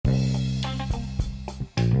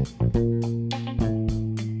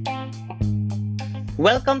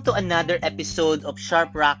Welcome to another episode of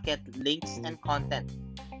Sharp Rocket Links and Content,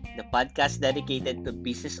 the podcast dedicated to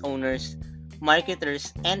business owners,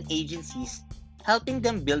 marketers, and agencies, helping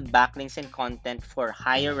them build backlinks and content for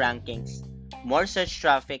higher rankings, more search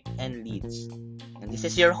traffic, and leads. And this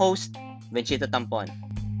is your host, Vincito Tampon.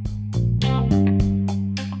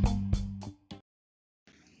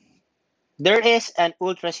 There is an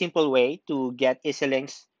ultra simple way to get easy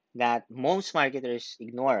links that most marketers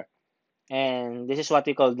ignore, and this is what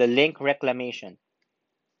we call the link reclamation.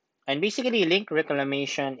 And basically, link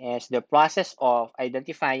reclamation is the process of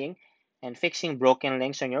identifying and fixing broken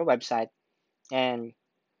links on your website and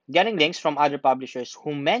getting links from other publishers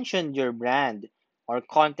who mentioned your brand or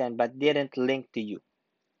content but didn't link to you.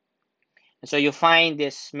 And so you find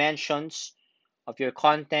these mentions of your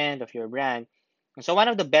content, of your brand. And so one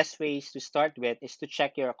of the best ways to start with is to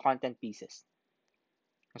check your content pieces.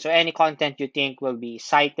 So any content you think will be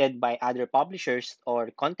cited by other publishers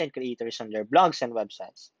or content creators on their blogs and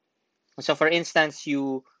websites. So for instance,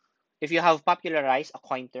 if you have popularized a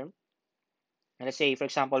coin term, let's say for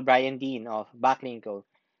example Brian Dean of Backlinko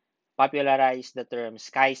popularized the term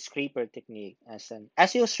skyscraper technique as an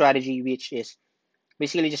SEO strategy, which is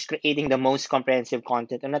basically just creating the most comprehensive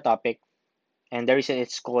content on a topic, and the reason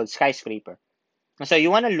it's called skyscraper. And so you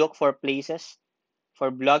want to look for places for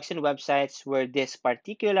blogs and websites where this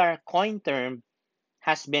particular coin term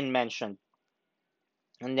has been mentioned,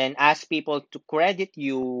 and then ask people to credit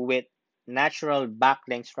you with natural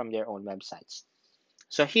backlinks from their own websites.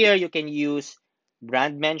 So here you can use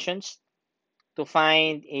brand mentions to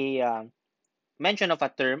find a mention of a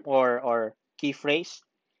term or key phrase.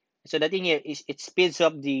 So the thing here is it speeds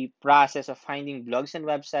up the process of finding blogs and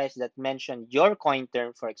websites that mention your coin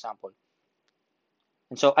term, for example.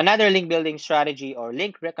 And so another link building strategy or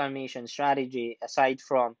link reclamation strategy, aside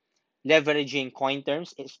from leveraging coin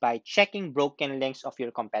terms, is by checking broken links of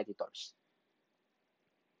your competitors.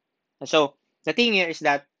 And so the thing here is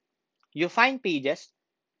that you find pages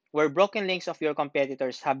where broken links of your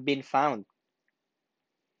competitors have been found.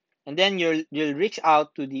 And then you'll reach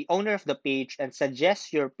out to the owner of the page and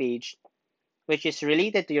suggest your page, which is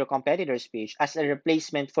related to your competitor's page, as a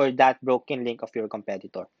replacement for that broken link of your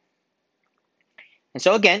competitor. And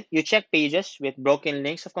so again, you check pages with broken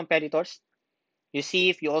links of competitors. You see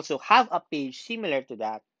if you also have a page similar to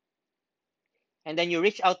that. And then you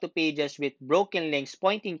reach out to pages with broken links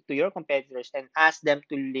pointing to your competitors and ask them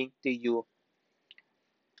to link to you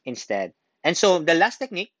instead. And so the last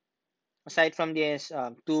technique, aside from these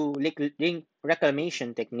two link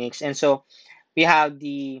reclamation techniques, and so we have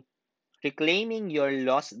the reclaiming your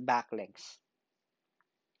lost backlinks.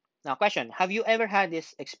 Now, question: have you ever had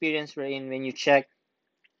this experience wherein when you check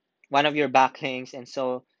one of your backlinks and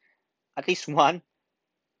so at least one,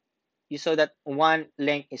 you saw that one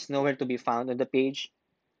link is nowhere to be found on the page,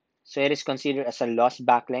 so it is considered as a lost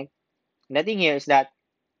backlink? And the thing here is that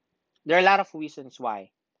there are a lot of reasons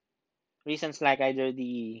why. Reasons like either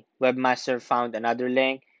the webmaster found another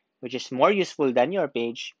link which is more useful than your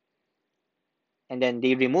page, and then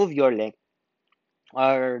they remove your link,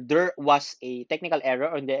 or there was a technical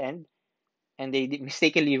error on the end and they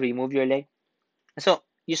mistakenly remove your link. So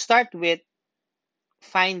you start with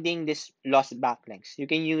finding this lost backlinks. You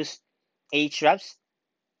can use Ahrefs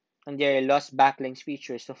and their lost backlinks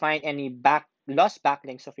features to find any lost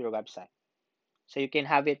backlinks of your website. So you can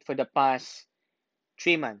have it for the past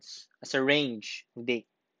 3 months as a range of date.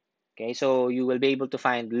 Okay, so you will be able to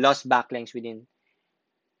find lost backlinks within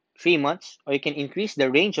 3 months, or you can increase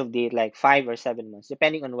the range of date like 5 or 7 months,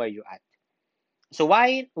 depending on where you're at. So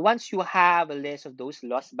once you have a list of those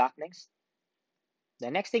lost backlinks, the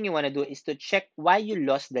next thing you want to do is to check why you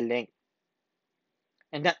lost the link.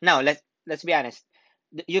 And now let's be honest,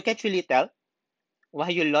 you can't really tell why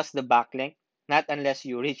you lost the backlink, not unless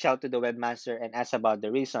you reach out to the webmaster and ask about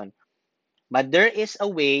the reason. But there is a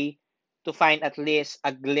way to find at least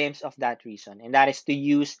a glimpse of that reason, and that is to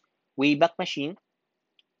use Wayback Machine,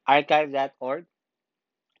 archive.org,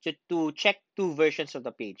 to check two versions of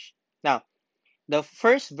the page. Now, the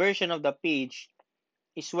first version of the page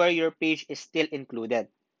is where your page is still included,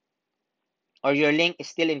 or your link is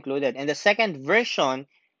still included. And the second version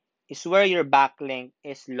is where your backlink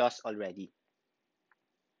is lost already.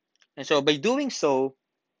 And so by doing so,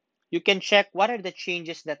 you can check what are the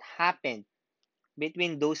changes that happened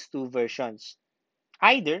between those two versions.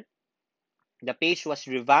 Either the page was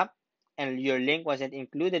revamped and your link wasn't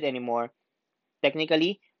included anymore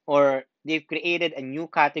technically, or they've created a new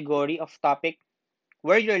category of topic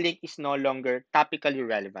where your link is no longer topically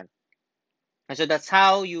relevant. And so that's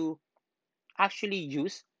how you actually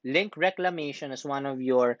use link reclamation as one of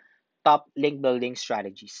your top link building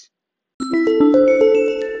strategies.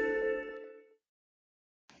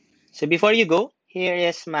 So before you go, here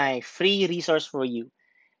is my free resource for you.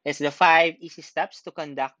 It's the 5 easy steps to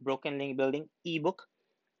conduct broken link building ebook.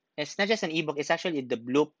 It's not just an ebook, it's actually the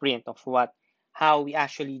blueprint of how we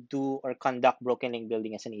actually do or conduct broken link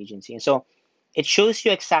building as an agency. And so it shows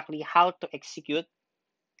you exactly how to execute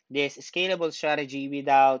this scalable strategy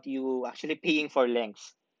without you actually paying for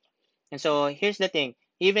links. And so here's the thing,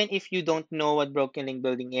 even if you don't know what broken link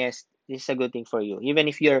building is, this is a good thing for you. Even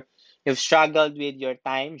if you've struggled with your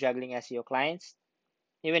time juggling SEO clients,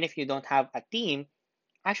 even if you don't have a team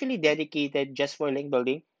actually dedicated just for link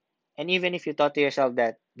building, and even if you thought to yourself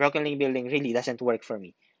that broken link building really doesn't work for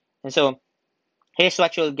me. And so here's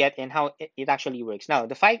what you'll get and how it actually works. Now,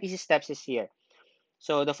 the 5 easy steps is here.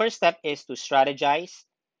 So the first step is to strategize.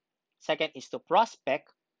 Second is to prospect.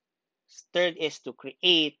 Third is to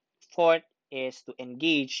create. Fourth is to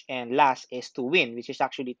engage. And last is to win, which is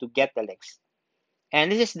actually to get the links.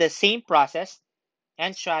 And this is the same process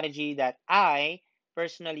and strategy that I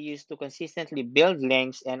personally use to consistently build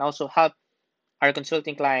links and also help our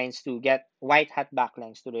consulting clients to get white hat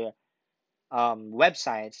backlinks to their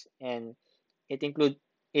websites. And it include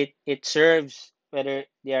it serves whether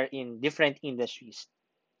they are in different industries.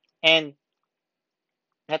 And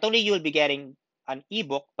not only you'll be getting an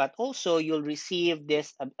ebook, but also you'll receive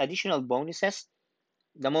this additional bonuses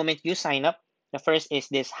the moment you sign up. The first is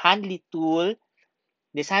this handy tool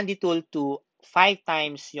to 5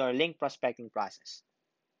 times your link prospecting process.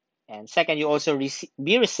 And second, you also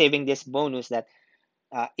be receiving this bonus that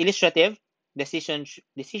illustrative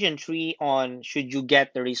decision tree on should you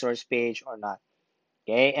get the resource page or not.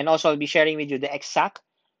 Okay, and also I'll be sharing with you the exact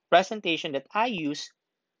presentation that I use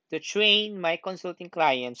to train my consulting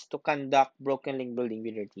clients to conduct broken link building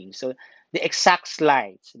with their team. So the exact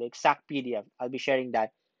slides, the exact PDF, I'll be sharing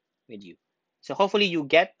that with you. So hopefully you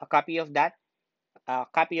get a copy of that, a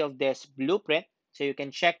copy of this blueprint, so you can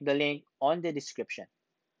check the link on the description.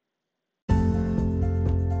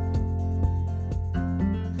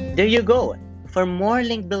 There you go. For more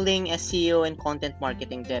link building, SEO, and content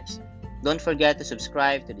marketing tips, don't forget to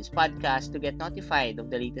subscribe to this podcast to get notified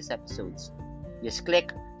of the latest episodes. Just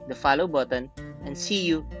click the follow button and see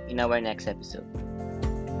you in our next episode.